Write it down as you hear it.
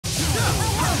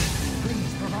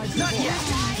Not yet!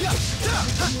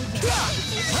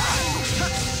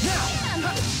 Now!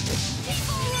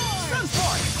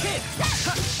 Sunspark! Hit!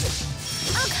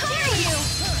 I'll cover you!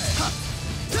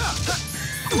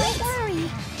 Don't worry!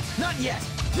 Not yet!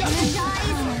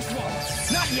 Energize!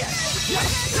 Not yet!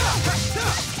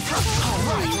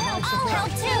 Alright! I'll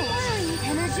help too!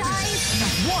 Energize!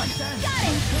 One! Got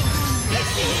it!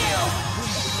 It's the heal!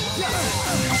 Whoa!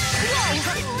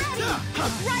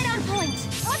 Right on point!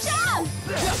 Watch out!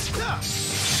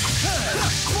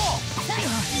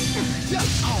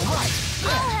 Alright!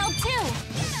 I'll help too!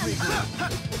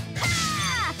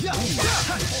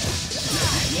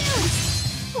 Huge!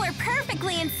 We're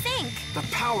perfectly in sync! The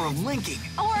power of linking!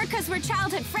 Or because we're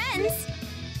childhood friends!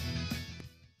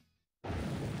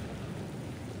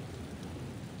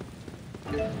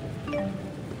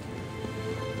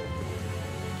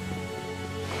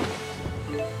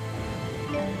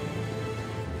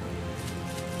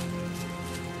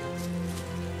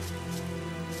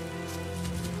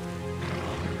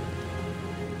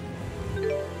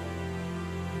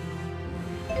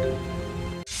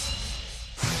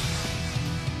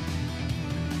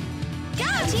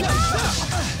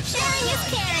 Sharing is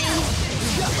caring!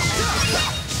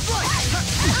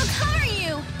 I'll cover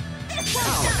you! This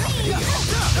won't stop me!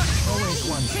 Always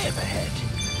one step ahead.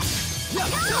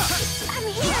 I'm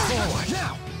here! Forward!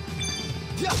 Now!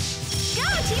 Go,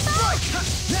 T-Bone!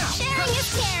 Sharing is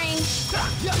caring!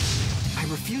 I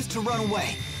refuse to run away.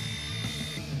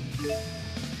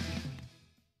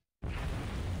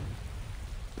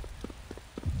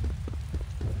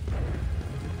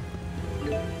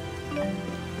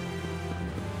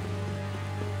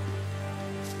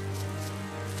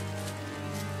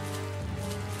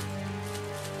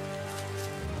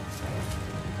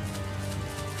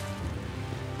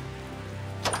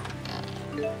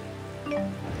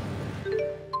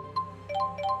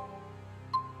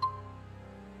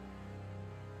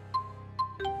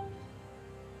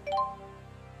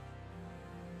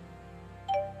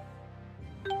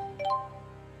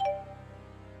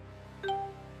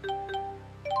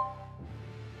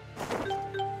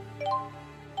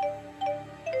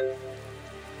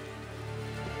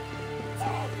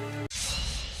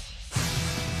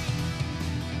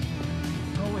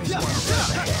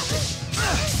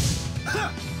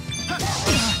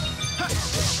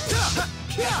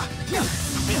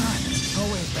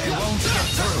 They won't get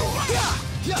through.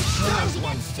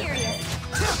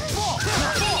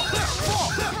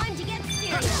 Time to get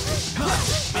serious! Time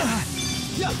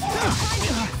to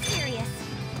get serious!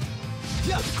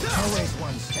 Always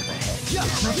one step ahead. Not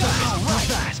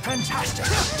that. Fantastic.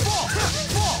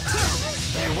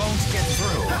 They won't get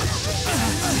through.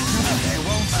 They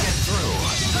won't get through.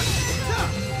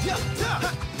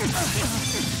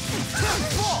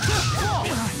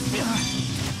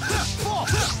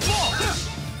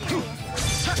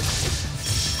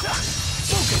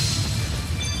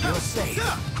 You're safe.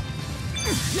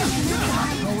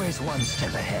 Always one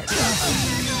step ahead.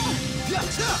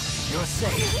 You're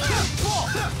safe.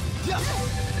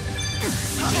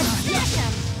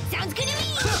 Sounds good to me!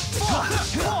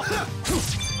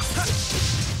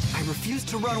 I refuse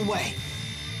to run away.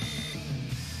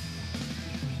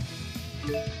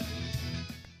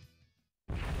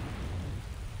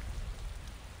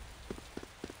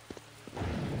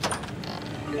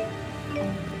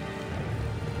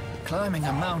 Climbing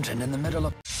a mountain in the middle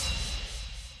of...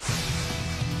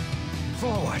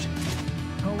 Forward!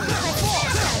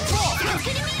 Sounds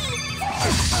good to me!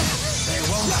 They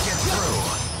won't get through.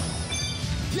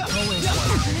 Always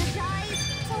one. Energize!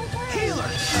 Don't worry! Healer!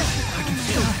 I can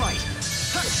still fight.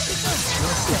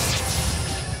 You're safe.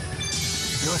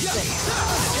 You're safe.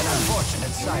 An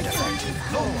unfortunate side effect.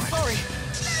 Forward. Sorry.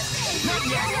 Not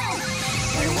yet.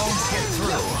 They won't get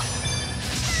through.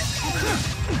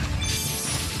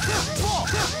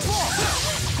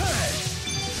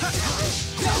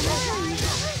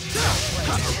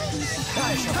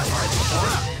 I shall provide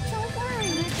support. Don't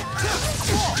worry!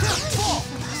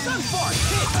 Sunspark!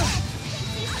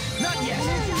 Not yet!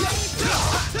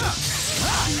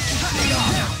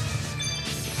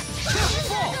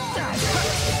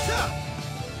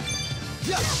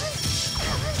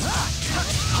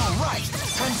 All right!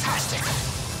 Fantastic!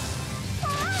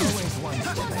 Always one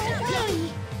step ahead.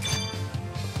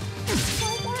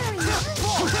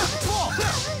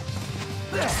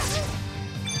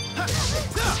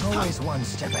 Always one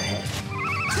step ahead.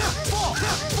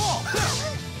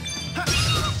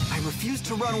 I refuse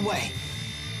to run away.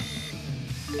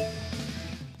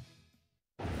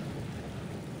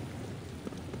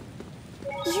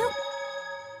 You...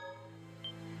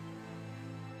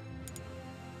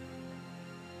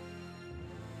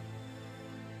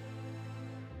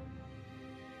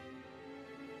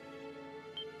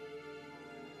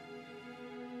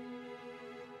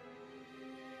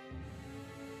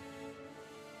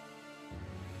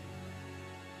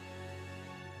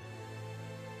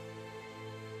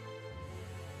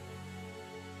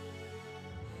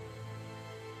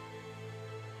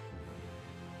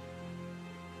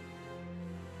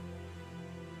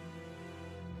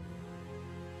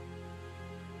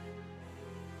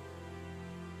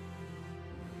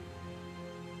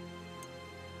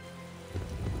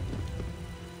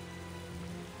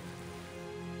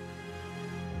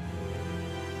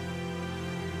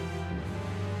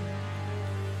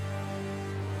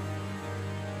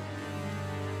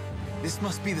 This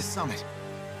must be the summit.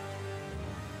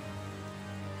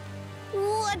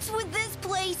 What's with this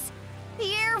place?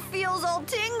 The air feels all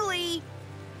tingly.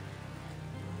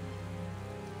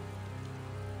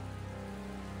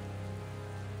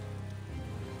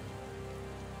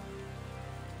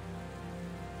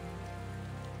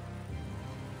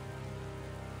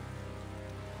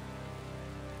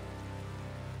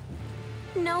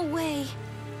 No way.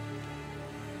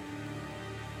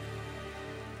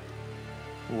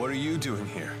 What are you doing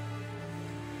here?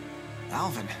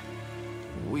 Alvin,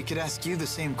 we could ask you the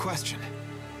same question.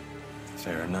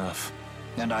 Fair enough.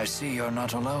 And I see you're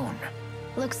not alone.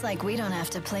 Looks like we don't have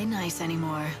to play nice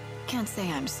anymore. Can't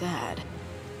say I'm sad.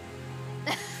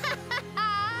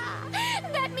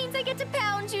 That means I get to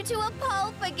pound you to a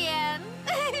pulp again.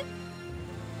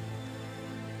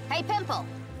 Hey, Pimple.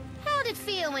 How'd it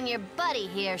feel when your buddy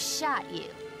here shot you?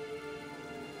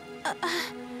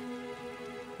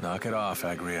 Knock it off,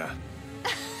 Xillia.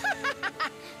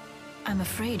 I'm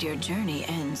afraid your journey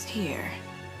ends here.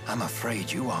 I'm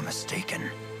afraid you are mistaken.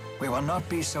 We will not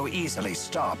be so easily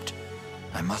stopped.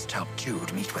 I must help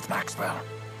Jude meet with Maxwell.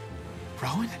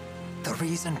 Rowan? The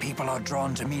reason people are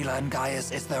drawn to Mila and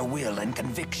Gaius is their will and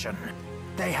conviction.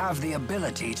 They have the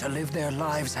ability to live their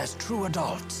lives as true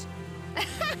adults.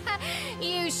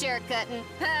 You sure couldn't,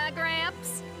 huh,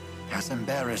 Gramps? As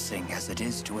embarrassing as it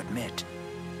is to admit,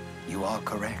 you are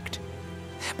correct.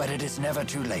 But it is never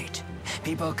too late.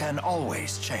 People can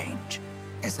always change.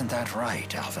 Isn't that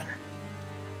right, Alvin?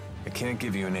 I can't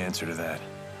give you an answer to that.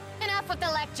 Enough with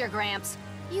the lecture, Gramps.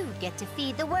 You get to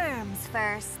feed the worms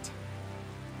first.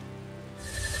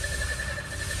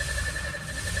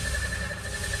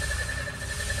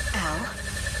 Al?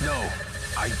 No,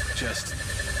 I just...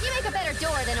 You make a better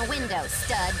door than a window,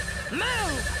 stud.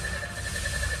 Move!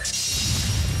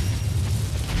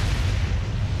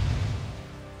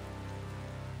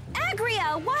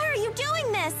 Agria, why are you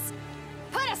doing this?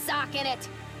 Put a sock in it.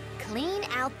 Clean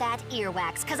out that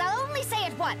earwax, because I'll only say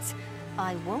it once.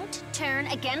 I won't turn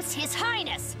against His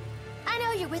Highness. I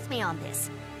know you're with me on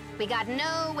this. We got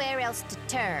nowhere else to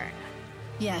turn.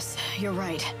 Yes, you're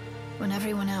right. When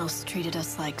everyone else treated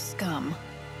us like scum,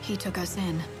 he took us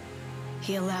in.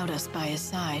 He allowed us by his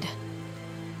side.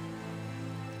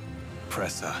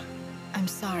 Pressa. I'm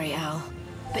sorry, Al,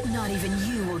 but not even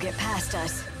you will get past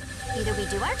us. Either we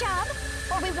do our job,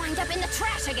 or we wind up in the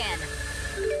trash again.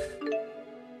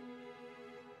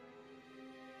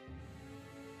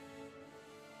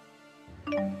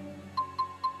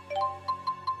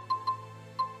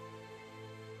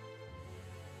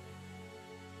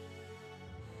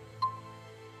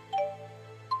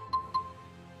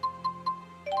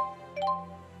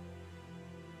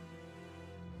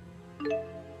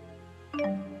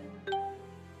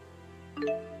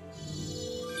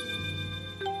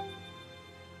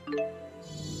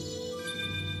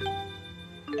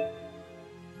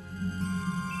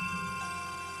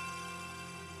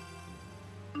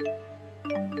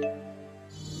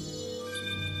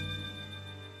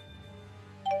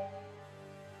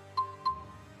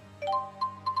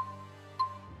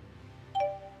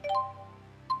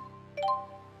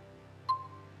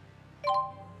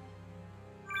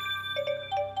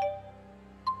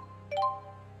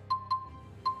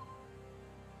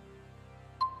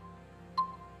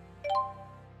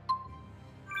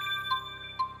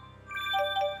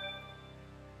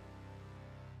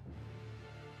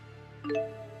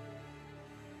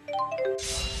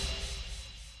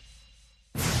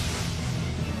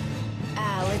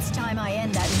 Al, it's time I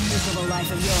end that miserable life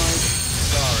of yours.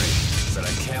 Sorry, but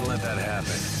I can't let that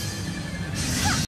happen.